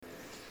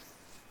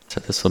So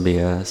this will be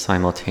a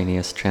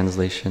simultaneous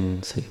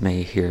translation, so you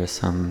may hear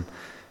some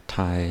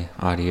Thai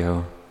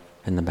audio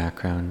in the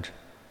background.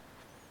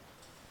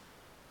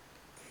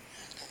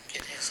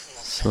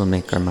 So we'll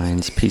make our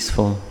minds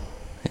peaceful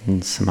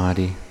in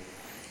samadhi.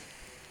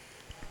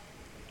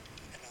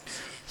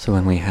 So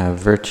when we have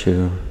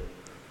virtue,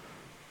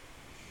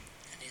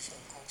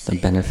 the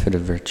benefit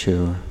of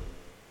virtue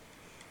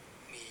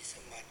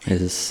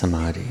is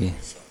samadhi,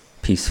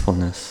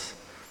 peacefulness.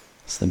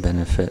 It's the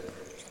benefit.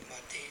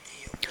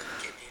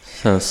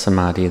 So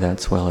samadhi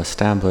that's well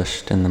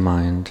established in the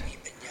mind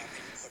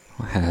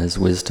has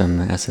wisdom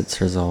as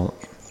its result.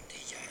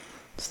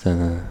 It's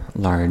the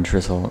large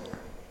result,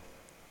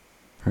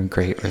 or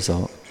great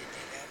result.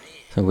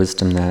 So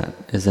wisdom that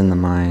is in the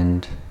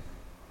mind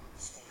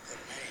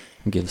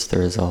gives the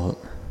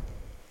result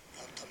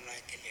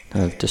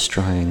of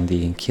destroying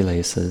the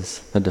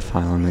kilesas, the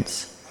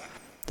defilements,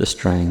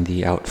 destroying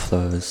the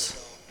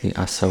outflows, the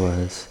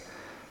asavas,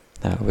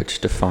 that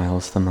which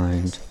defiles the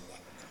mind.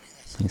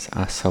 These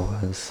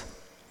asavas,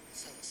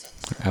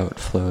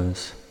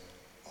 outflows,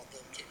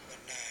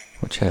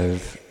 which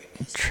have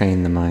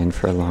trained the mind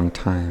for a long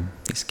time.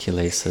 These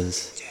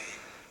kilesas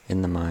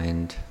in the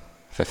mind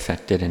have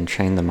affected and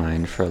trained the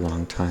mind for a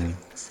long time.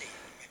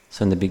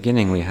 So in the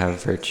beginning we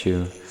have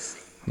virtue,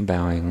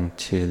 bowing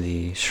to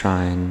the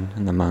shrine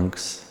and the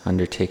monks,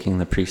 undertaking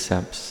the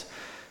precepts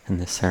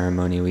and the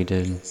ceremony we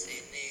did.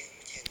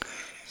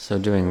 So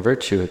doing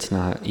virtue, it's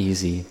not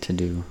easy to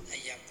do.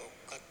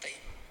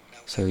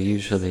 So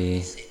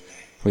usually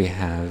we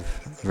have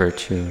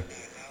virtue.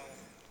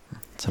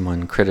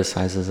 Someone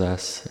criticizes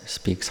us,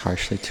 speaks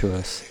harshly to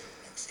us.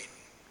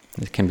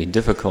 It can be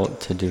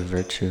difficult to do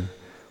virtue.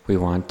 We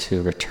want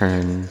to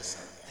return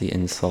the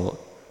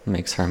insult. It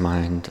makes our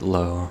mind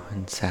low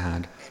and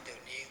sad.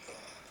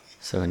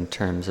 So in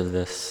terms of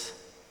this,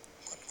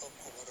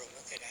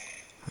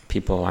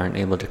 people aren't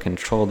able to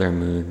control their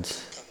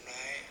moods.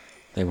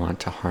 They want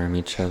to harm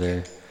each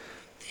other.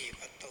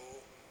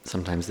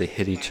 Sometimes they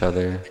hit each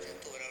other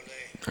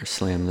or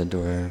slam the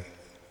door.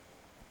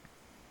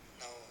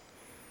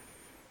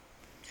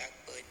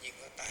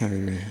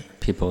 Or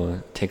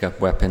people take up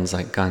weapons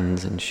like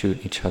guns and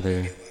shoot each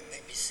other.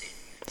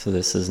 So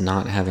this is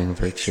not having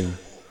virtue.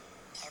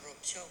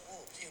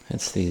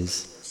 It's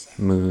these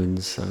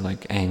moods of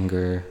like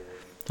anger,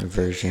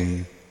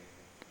 aversion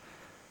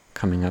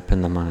coming up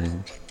in the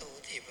mind.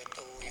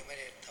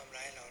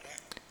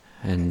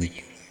 And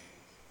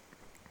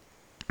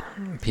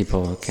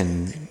people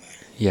can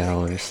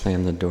yell or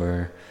slam the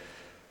door.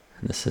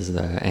 This is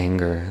the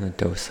anger, the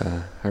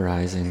dosa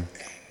arising.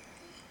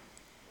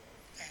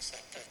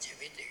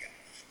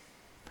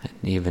 And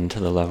even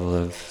to the level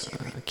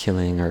of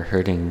killing or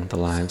hurting the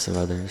lives of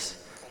others.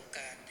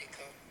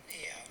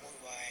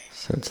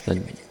 So it's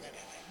the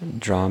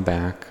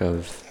drawback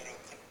of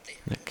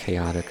the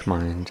chaotic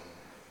mind.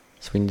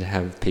 So we need to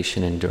have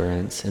patient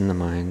endurance in the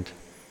mind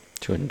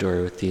to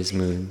endure with these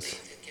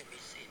moods.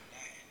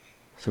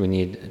 So we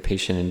need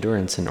patient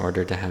endurance in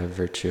order to have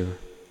virtue.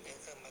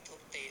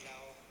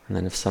 And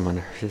then if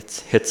someone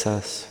hits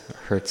us,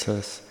 hurts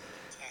us,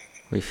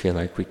 we feel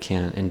like we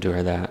can't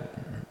endure that,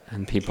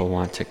 and people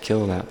want to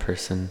kill that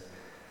person.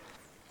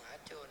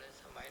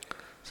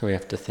 So we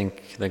have to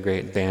think the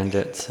great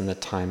bandits in the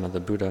time of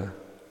the Buddha.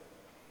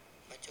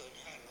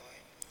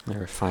 There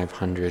were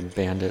 500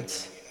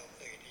 bandits.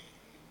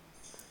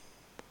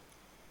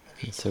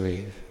 And so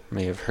we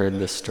may have heard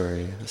this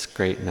story, this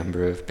great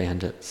number of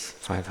bandits,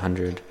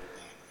 500.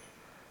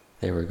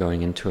 They were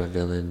going into a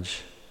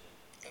village.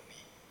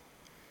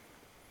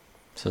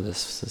 So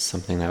this is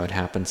something that would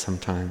happen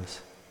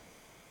sometimes.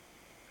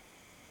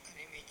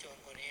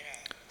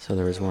 So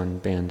there was one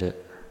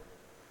bandit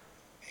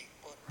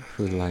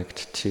who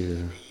liked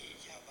to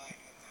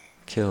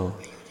kill.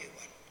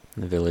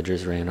 The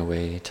villagers ran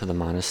away to the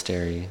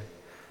monastery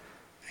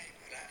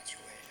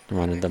and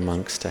wanted the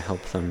monks to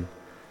help them.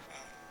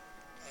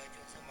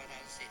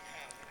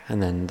 And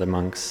then the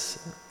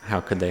monks, how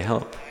could they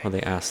help? Well,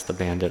 they asked the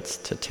bandits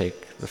to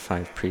take the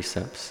 5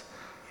 precepts.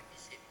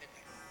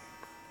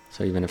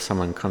 So even if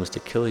someone comes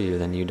to kill you,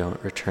 then you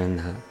don't return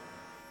that.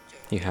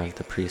 You have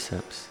the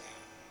precepts.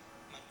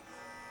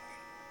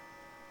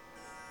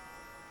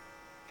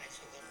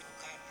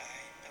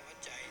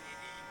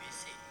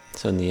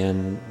 So in the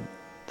end,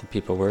 the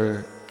people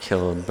were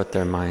killed, but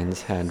their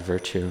minds had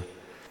virtue.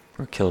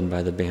 Were killed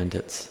by the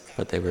bandits,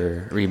 but they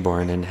were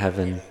reborn in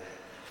heaven.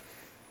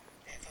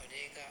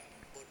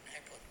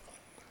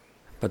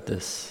 But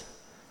this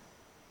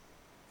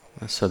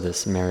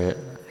merit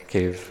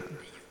gave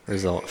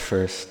result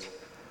first.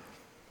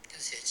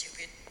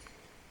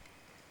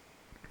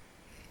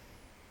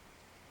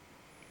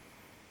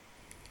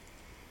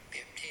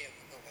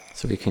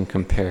 So we can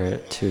compare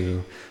it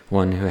to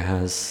one who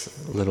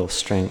has little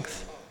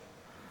strength.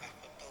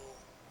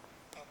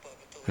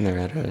 And they're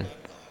at a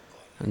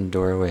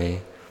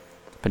doorway,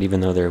 but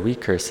even though they're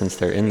weaker, since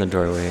they're in the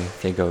doorway,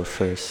 they go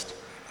first.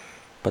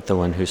 But the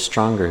one who's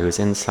stronger, who's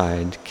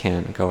inside,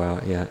 can't go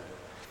out yet.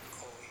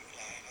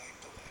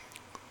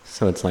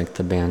 So it's like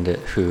the bandit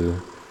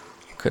who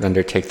could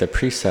undertake the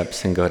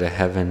precepts and go to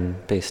heaven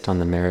based on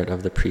the merit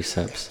of the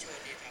precepts.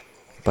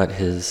 But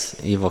his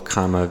evil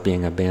karma of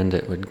being a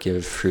bandit would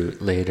give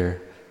fruit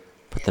later,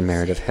 but the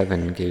merit of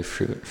heaven gave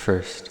fruit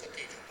first.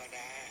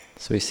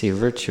 So we see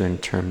virtue in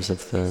terms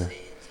of the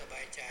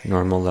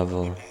normal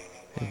level.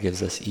 It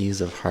gives us ease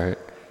of heart.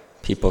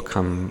 People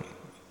come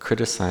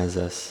criticize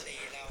us,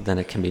 but then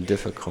it can be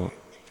difficult.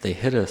 If they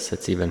hit us,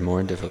 it's even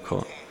more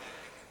difficult.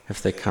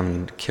 If they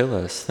come to kill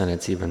us, then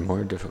it's even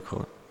more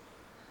difficult.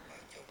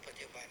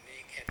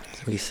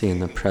 So we see in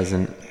the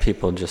present,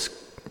 people just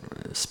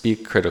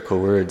speak critical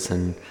words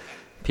and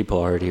people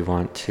already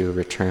want to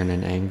return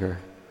in anger.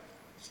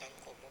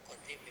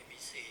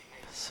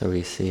 So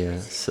we see a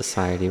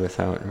society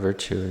without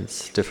virtue,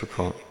 it's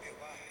difficult.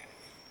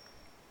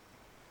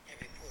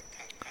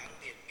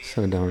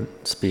 So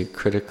don't speak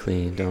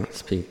critically, don't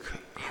speak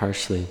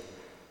harshly.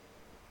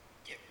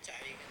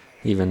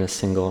 Even a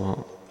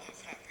single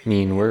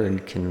mean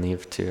word can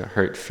lead to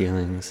hurt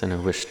feelings and a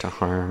wish to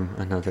harm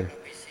another.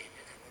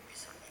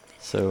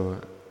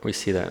 So we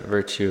see that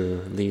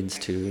virtue leads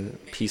to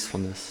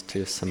peacefulness,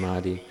 to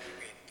samadhi,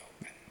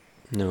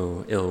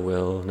 no ill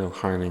will, no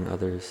harming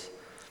others,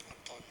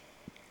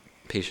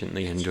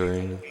 patiently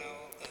enduring.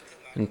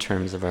 In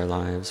terms of our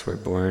lives, we're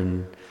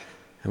born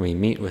and we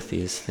meet with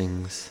these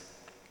things.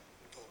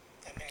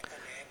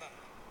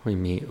 We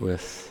meet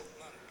with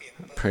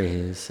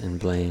praise and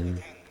blame,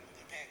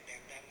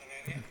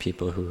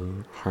 people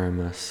who harm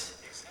us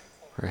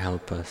or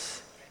help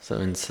us. So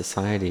in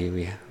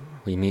society,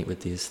 we meet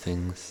with these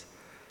things.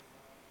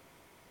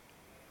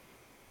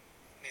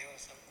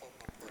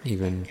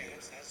 Even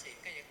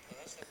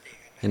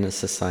in a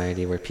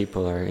society where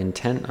people are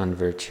intent on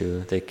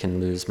virtue, they can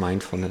lose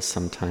mindfulness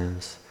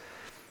sometimes.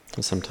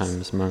 And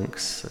sometimes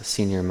monks, a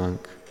senior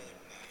monk,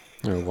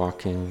 are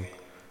walking,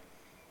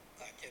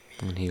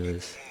 and he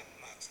was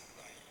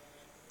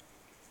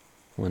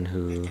one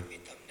who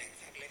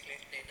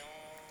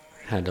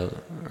had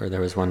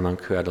there was one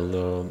monk who had a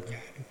little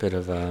bit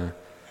of a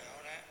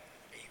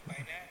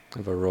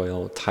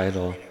royal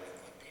title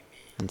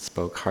and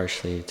spoke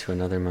harshly to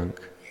another monk.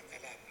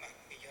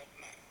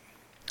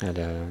 Had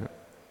a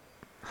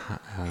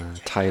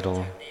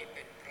title,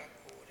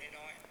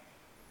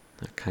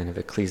 a kind of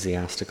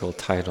ecclesiastical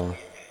title,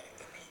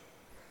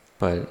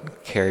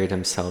 but carried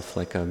himself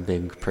like a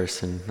big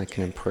person, like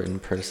an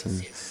important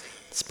person,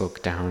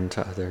 spoke down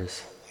to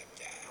others.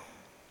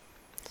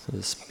 So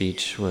the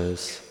speech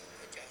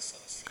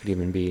could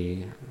even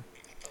be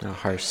a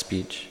harsh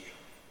speech.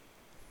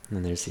 And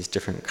then there's these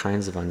different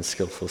kinds of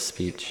unskillful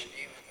speech,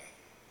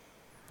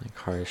 like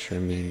harsh or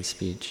mean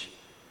speech.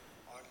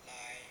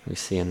 We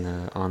see in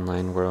the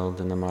online world,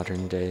 in the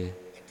modern day,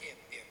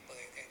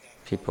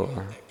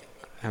 people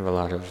have a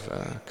lot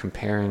of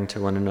comparing to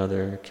one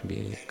another, can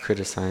be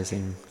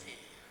criticizing.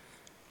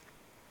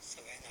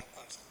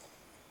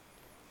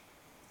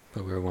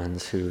 But we're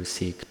ones who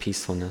seek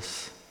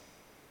peacefulness,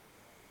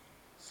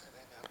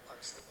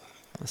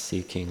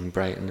 seeking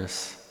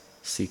brightness,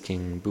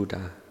 seeking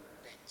Buddha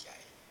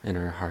in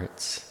our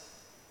hearts.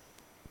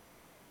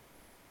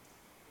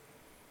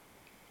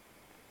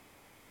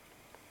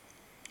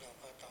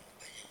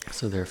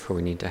 So therefore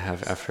we need to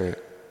have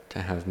effort,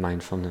 to have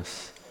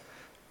mindfulness,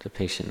 to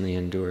patiently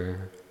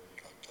endure.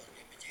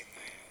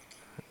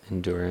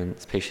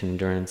 Endurance, patient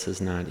endurance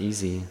is not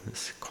easy,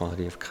 this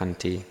quality of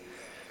khanti.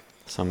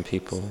 Some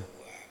people,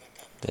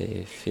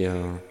 they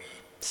feel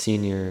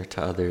senior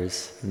to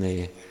others, and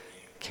they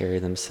carry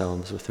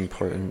themselves with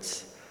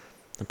importance.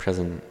 The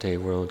present day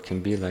world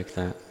can be like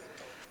that,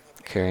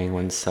 carrying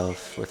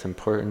oneself with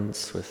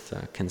importance, with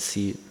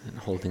conceit, and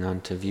holding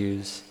on to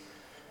views.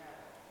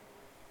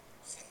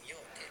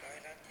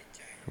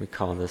 We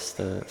call this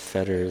the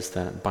fetters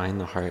that bind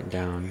the heart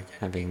down,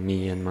 having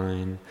me and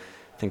mine,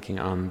 thinking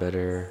I'm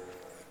better,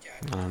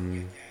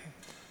 I'm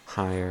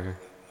higher,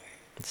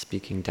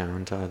 speaking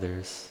down to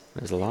others.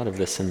 There's a lot of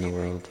this in the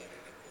world.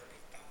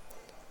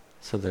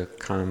 So the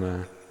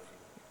karma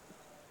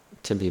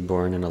to be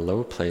born in a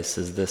low place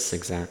is this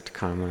exact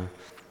karma.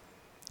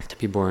 To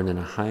be born in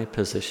a high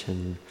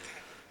position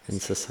in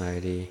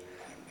society,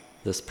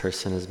 this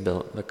person has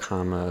built the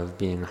karma of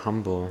being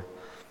humble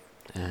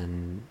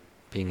and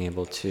being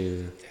able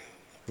to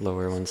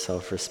lower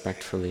oneself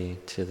respectfully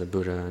to the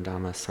Buddha,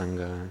 Dhamma,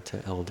 Sangha,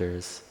 to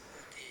elders.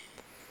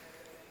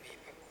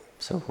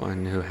 So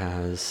one who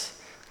has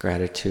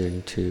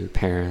gratitude to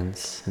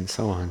parents and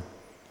so on.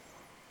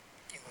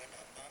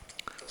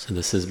 So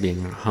this is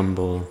being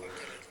humble,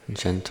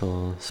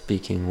 gentle,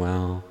 speaking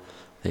well.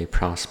 They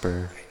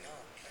prosper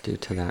due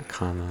to that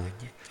karma.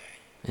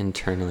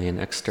 Internally and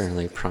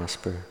externally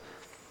prosper.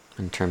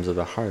 In terms of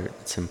the heart,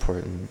 it's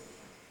important.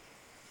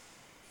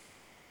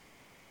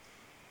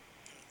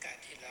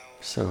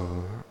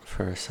 So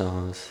for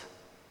ourselves,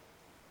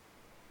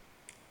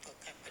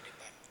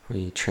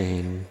 we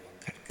train,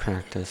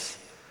 practice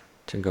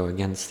to go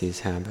against these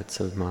habits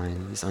of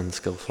mind, these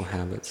unskillful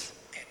habits,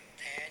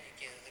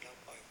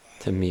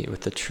 to meet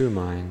with the true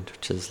mind,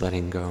 which is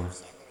letting go.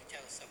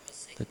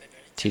 The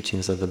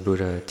teachings of the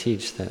Buddha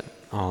teach that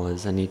all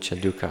is anicca,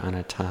 dukkha,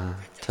 anatta,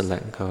 to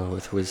let go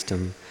with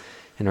wisdom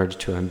in order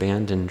to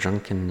abandon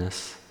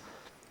drunkenness,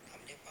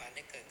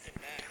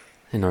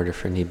 in order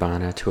for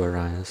nibbana to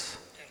arise,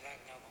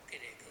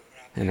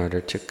 in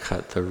order to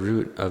cut the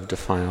root of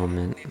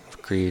defilement,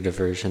 of greed,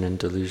 aversion, and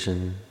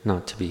delusion,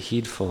 not to be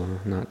heedful,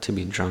 not to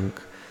be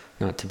drunk,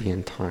 not to be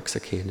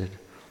intoxicated.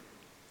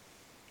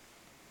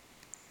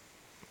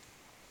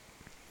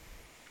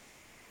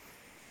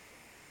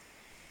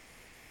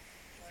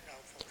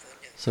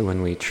 So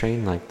when we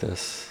train like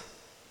this,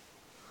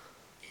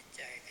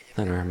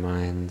 then our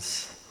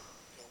minds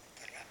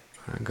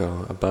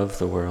go above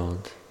the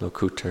world,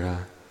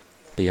 lokuttara,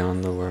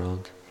 beyond the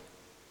world.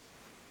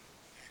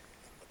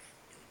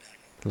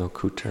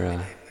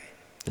 Lokuttara,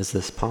 is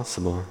this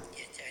possible?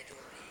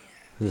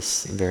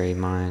 This very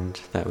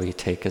mind that we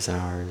take as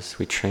ours,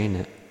 we train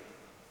it.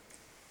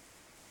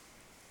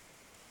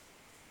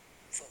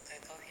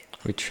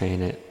 We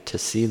train it to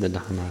see the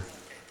Dhamma,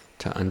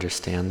 to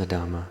understand the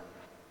Dhamma.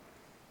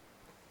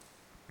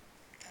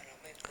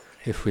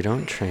 If we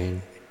don't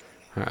train,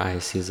 our eye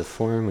sees a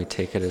form, we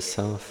take it as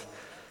self.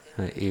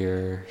 Our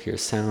ear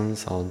hears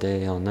sounds all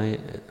day, all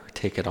night, we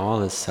take it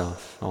all as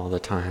self, all the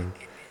time.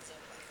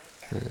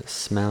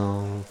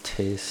 Smell,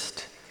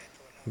 taste,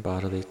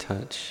 bodily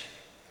touch,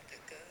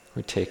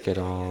 we take it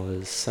all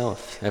as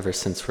self. Ever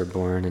since we're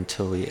born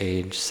until we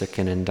age,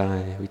 sicken, and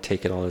die, we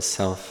take it all as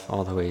self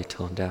all the way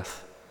till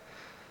death.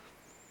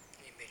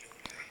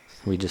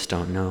 We just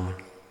don't know.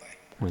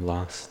 We're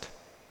lost.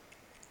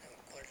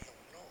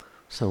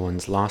 So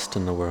one's lost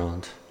in the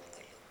world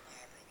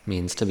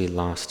means to be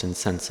lost in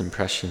sense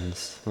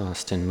impressions,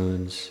 lost in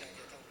moods.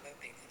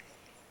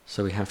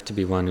 So we have to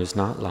be one who's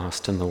not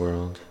lost in the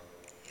world.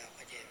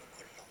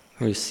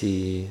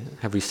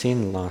 Have we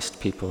seen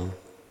lost people?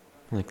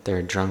 Like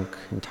they're drunk,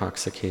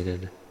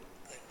 intoxicated.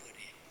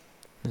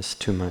 It's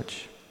too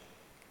much.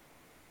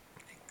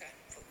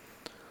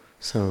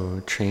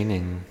 So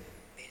training,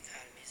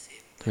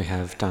 we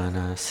have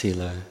dana,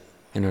 sila,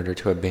 in order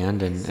to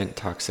abandon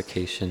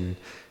intoxication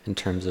in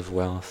terms of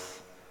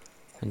wealth,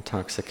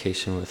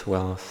 intoxication with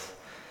wealth,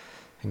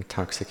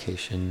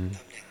 intoxication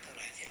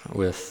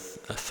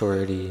with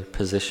authority,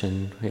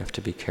 position. We have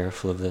to be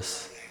careful of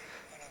this.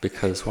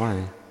 Because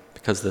why?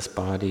 Because this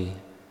body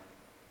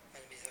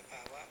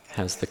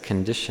has the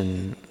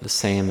condition the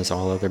same as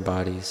all other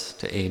bodies,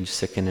 to age,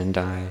 sicken, and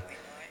die.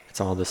 It's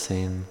all the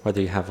same,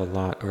 whether you have a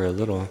lot or a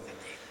little.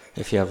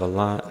 If you have a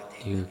lot,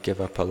 you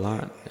give up a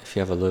lot. If you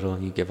have a little,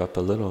 you give up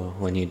a little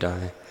when you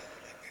die.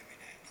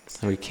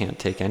 And we can't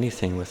take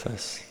anything with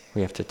us.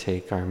 We have to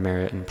take our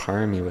merit and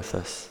parami with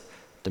us,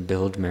 to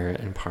build merit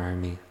and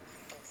parami.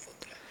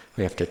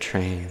 We have to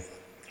train.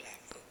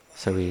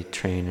 So we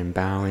train in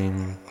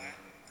bowing,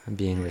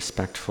 being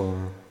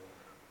respectful,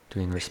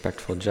 doing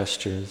respectful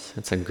gestures.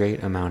 It's a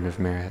great amount of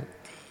merit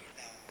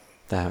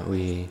that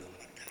we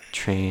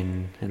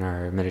train in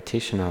our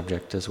meditation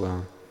object as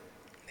well.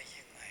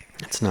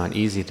 It's not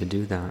easy to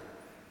do that.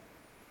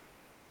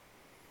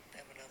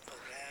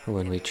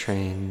 When we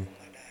train,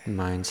 the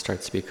mind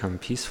starts to become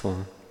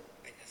peaceful.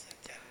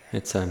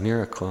 It's a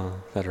miracle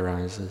that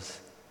arises.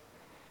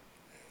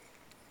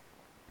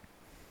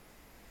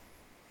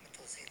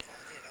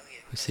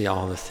 We see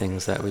all the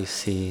things that we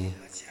see,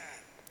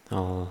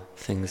 all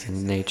things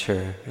in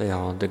nature, they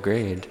all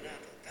degrade,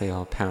 they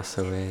all pass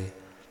away.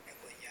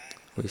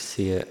 We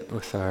see it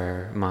with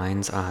our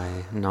mind's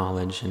eye,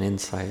 knowledge and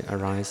insight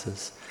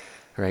arises.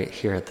 Right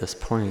here at this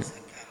point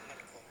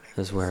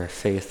is where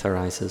faith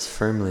arises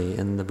firmly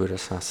in the Buddha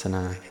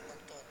Sasana.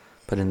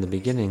 But in the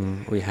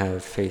beginning, we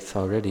have faith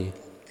already.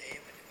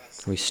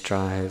 We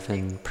strive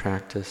and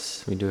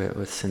practice, we do it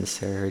with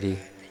sincerity.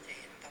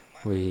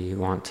 We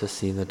want to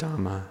see the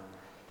Dhamma.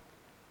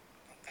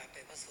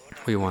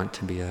 We want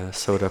to be a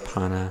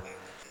Sotapanna.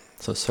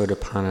 So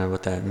Sotapanna,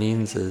 what that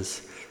means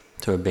is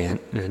to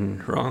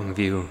abandon wrong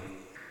view.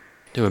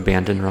 To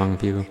abandon wrong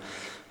view.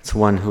 It's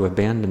one who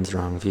abandons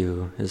wrong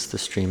view is the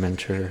stream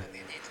enterer,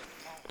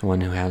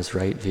 one who has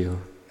right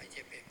view.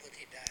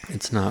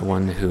 It's not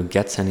one who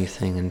gets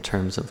anything in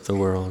terms of the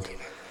world.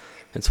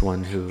 It's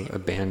one who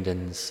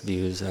abandons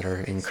views that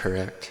are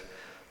incorrect.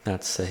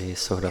 That's a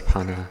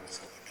Sotapanna.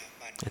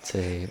 It's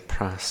a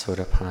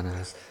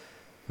prasotapanna,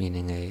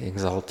 meaning a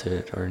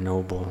exalted or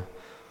noble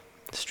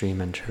stream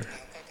enterer.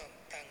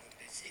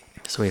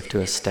 So we have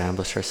to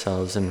establish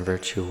ourselves in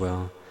virtue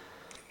well,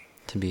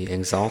 to be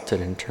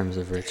exalted in terms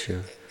of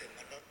virtue,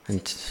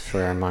 and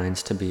for our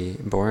minds to be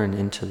born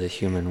into the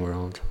human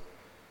world.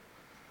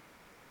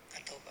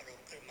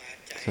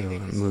 So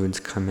moods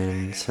come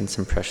in, sense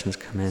impressions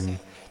come in,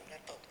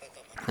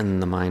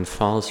 and the mind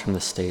falls from the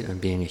state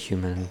of being a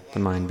human. The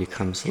mind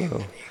becomes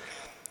low.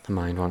 The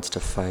mind wants to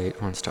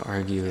fight, wants to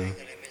argue,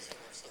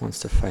 wants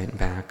to fight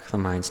back. The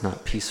mind's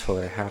not peaceful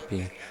or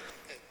happy.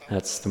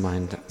 That's the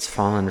mind that's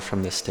fallen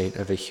from the state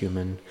of a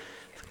human.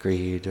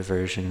 Greed,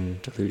 aversion,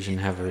 delusion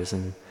have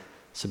arisen.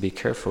 So be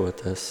careful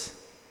with this.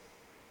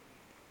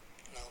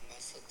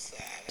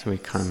 So we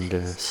come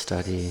to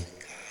study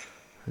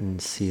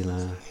and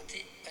sila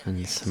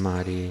and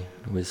samadhi,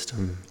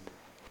 wisdom.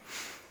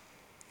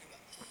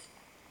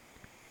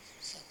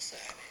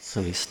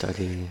 So we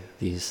study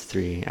these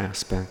three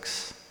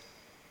aspects.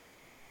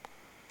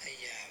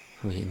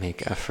 We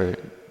make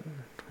effort,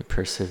 we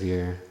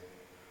persevere,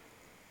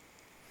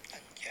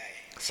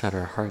 set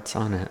our hearts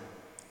on it.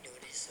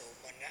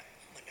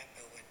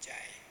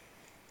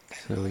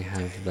 So we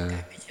have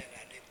the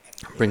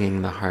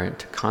bringing the heart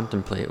to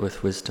contemplate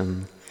with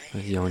wisdom,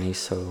 with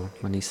yoniso,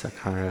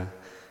 manisakara,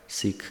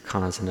 seek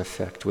cause and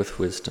effect with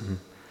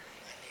wisdom.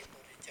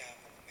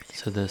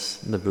 So this,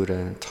 the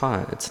Buddha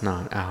taught, it's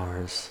not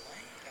ours.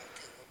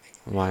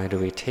 Why do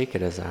we take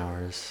it as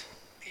ours?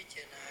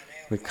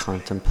 We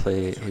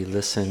contemplate, we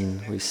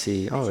listen, we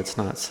see, oh, it's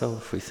not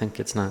self, we think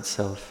it's not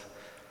self.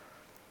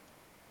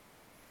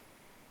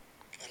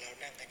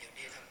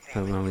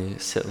 But when we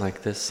sit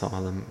like this,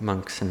 all the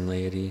monks and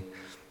laity,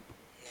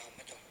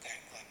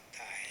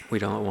 we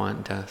don't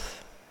want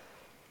death.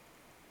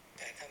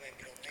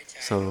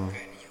 So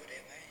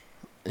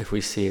if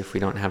we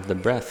don't have the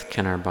breath,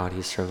 can our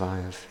bodies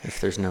survive?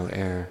 If there's no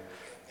air,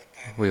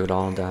 we would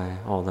all die.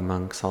 All the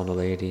monks, all the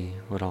laity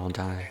would all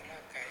die.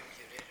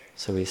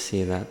 So we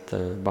see that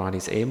the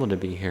body's able to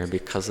be here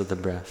because of the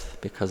breath,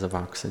 because of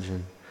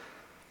oxygen.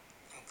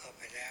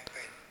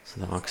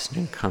 So the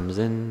oxygen comes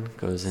in,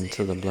 goes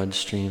into the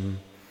bloodstream,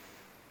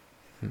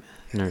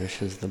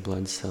 nourishes the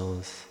blood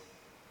cells,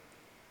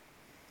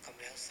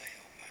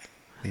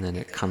 and then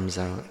it comes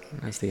out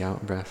as the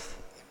out-breath.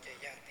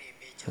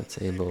 So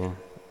it's able,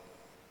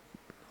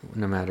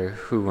 no matter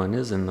who one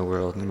is in the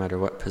world, no matter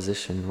what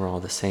position, we're all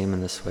the same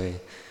in this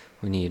way.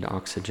 We need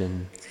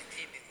oxygen.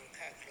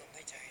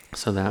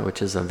 So that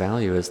which is of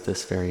value is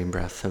this very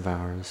breath of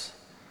ours.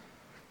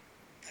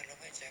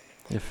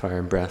 If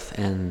our breath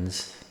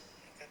ends,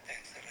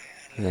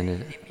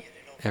 then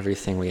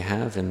everything we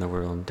have in the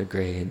world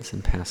degrades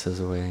and passes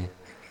away.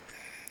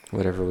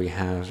 Whatever we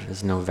have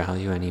is no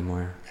value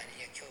anymore.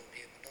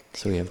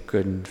 So we have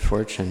good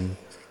fortune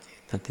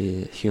that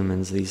the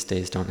humans these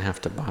days don't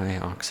have to buy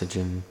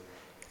oxygen.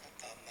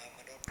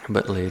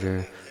 But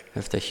later,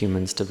 if the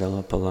humans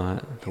develop a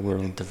lot, the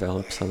world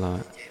develops a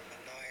lot.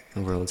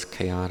 The world's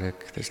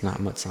chaotic, there's not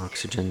much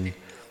oxygen.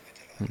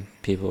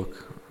 People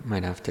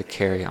might have to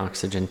carry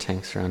oxygen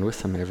tanks around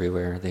with them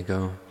everywhere they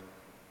go.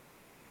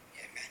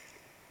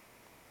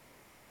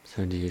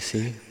 So do you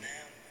see?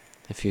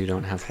 If you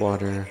don't have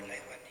water,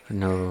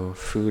 no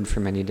food for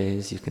many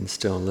days, you can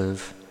still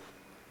live.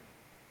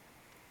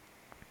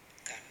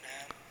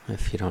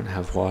 If you don't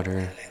have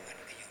water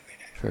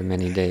for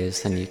many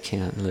days, then you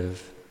can't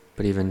live.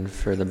 But even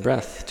for the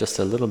breath, just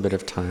a little bit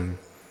of time.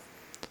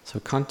 So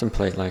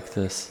contemplate like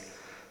this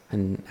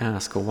and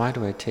ask, well, why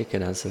do I take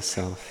it as a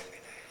self?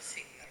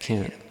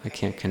 I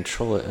can't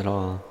control it at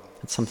all.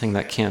 It's something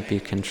that can't be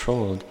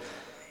controlled.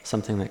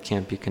 Something that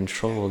can't be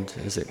controlled,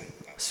 is it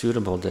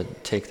suitable to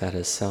take that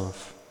as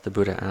self? The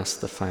Buddha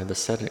asked the 5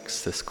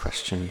 ascetics this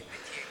question.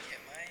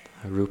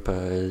 Rupa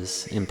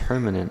is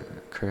impermanent,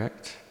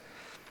 correct?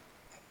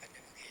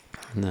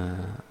 And the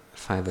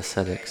 5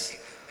 ascetics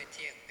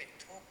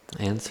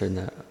answered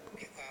that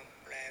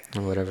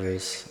whatever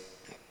is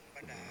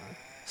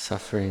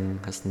suffering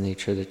has the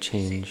nature to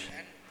change.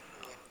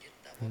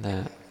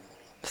 That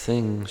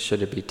thing,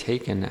 should it be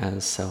taken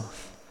as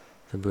self?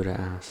 The Buddha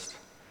asked.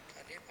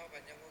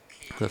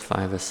 The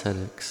 5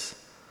 ascetics,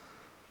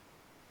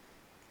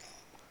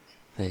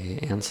 they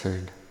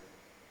answered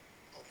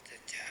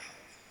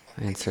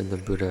the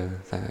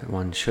Buddha that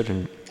one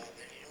shouldn't.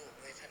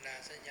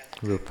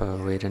 Rupa,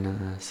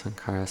 Vedana,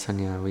 Sankhara,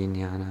 Sanya,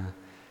 Vijnana,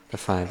 the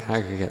 5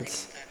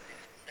 aggregates.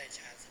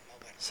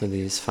 So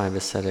these 5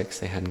 ascetics,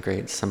 they had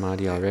great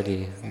samadhi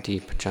already,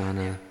 deep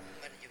jhana,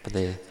 but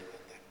they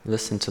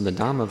listened to the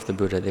Dhamma of the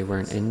Buddha. They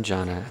weren't in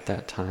jhana at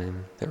that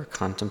time. They were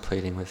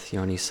contemplating with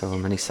yoniso,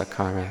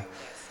 manisakara.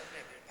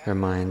 Their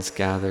minds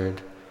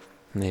gathered,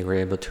 and they were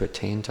able to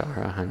attain to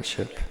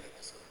arahantship.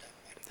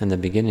 In the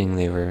beginning,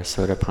 they were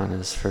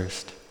sotapannas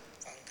first.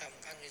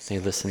 They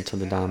listened to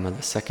the Dhamma.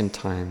 The second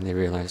time, they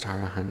realized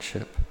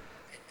arahantship.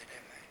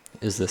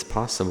 Is this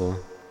possible?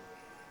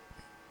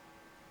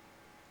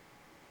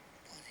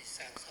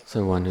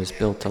 So one who's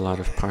built a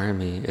lot of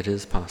parami, it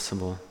is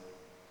possible.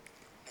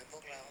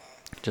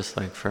 Just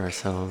like for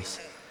ourselves,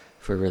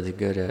 if we're really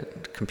good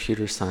at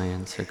computer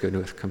science or good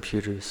with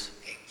computers,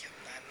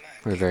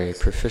 we're very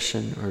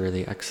proficient, we're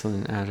really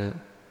excellent at it.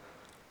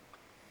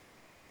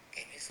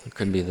 We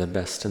could be the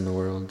best in the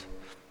world.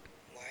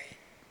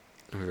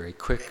 We're very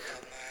quick,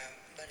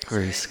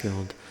 very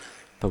skilled,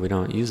 but we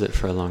don't use it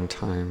for a long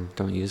time,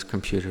 don't use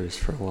computers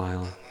for a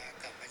while.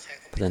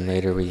 But then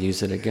later we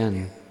use it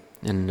again.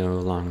 In no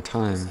long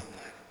time,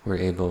 we're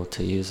able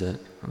to use it,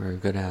 we're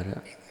good at it.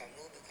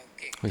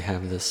 We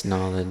have this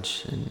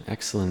knowledge and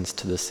excellence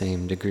to the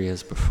same degree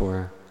as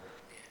before.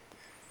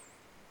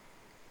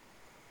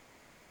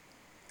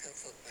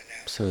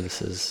 So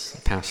this is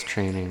past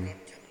training,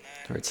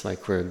 where it's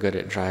like we're good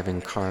at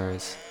driving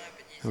cars.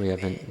 We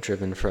haven't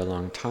driven for a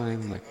long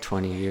time, like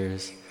 20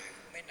 years,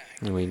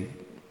 and we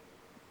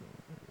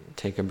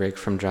take a break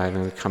from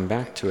driving, we come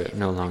back to it,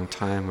 no long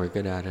time, we're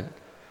good at it.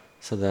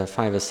 So the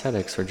 5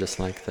 ascetics were just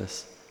like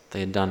this. They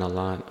had done a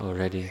lot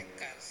already.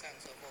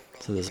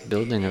 So this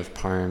building of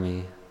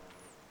parami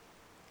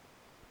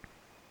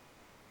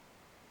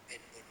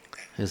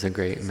is a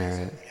great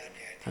merit,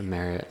 a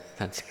merit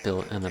that's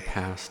built in the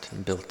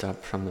past, built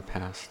up from the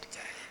past.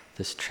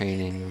 This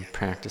training,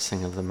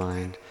 practicing of the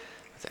mind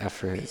with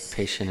effort,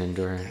 patient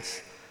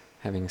endurance,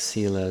 having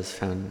sila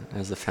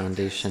as the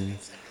foundation,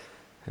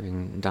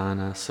 having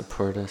dana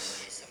support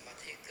us,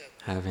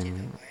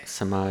 having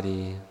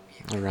samadhi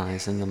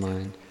arise in the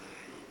mind,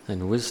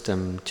 and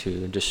wisdom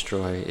to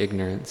destroy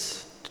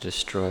ignorance, to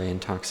destroy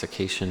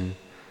intoxication.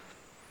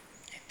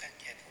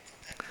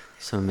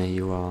 So may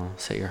you all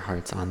set your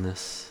hearts on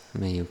this.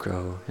 May you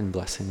grow in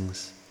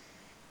blessings.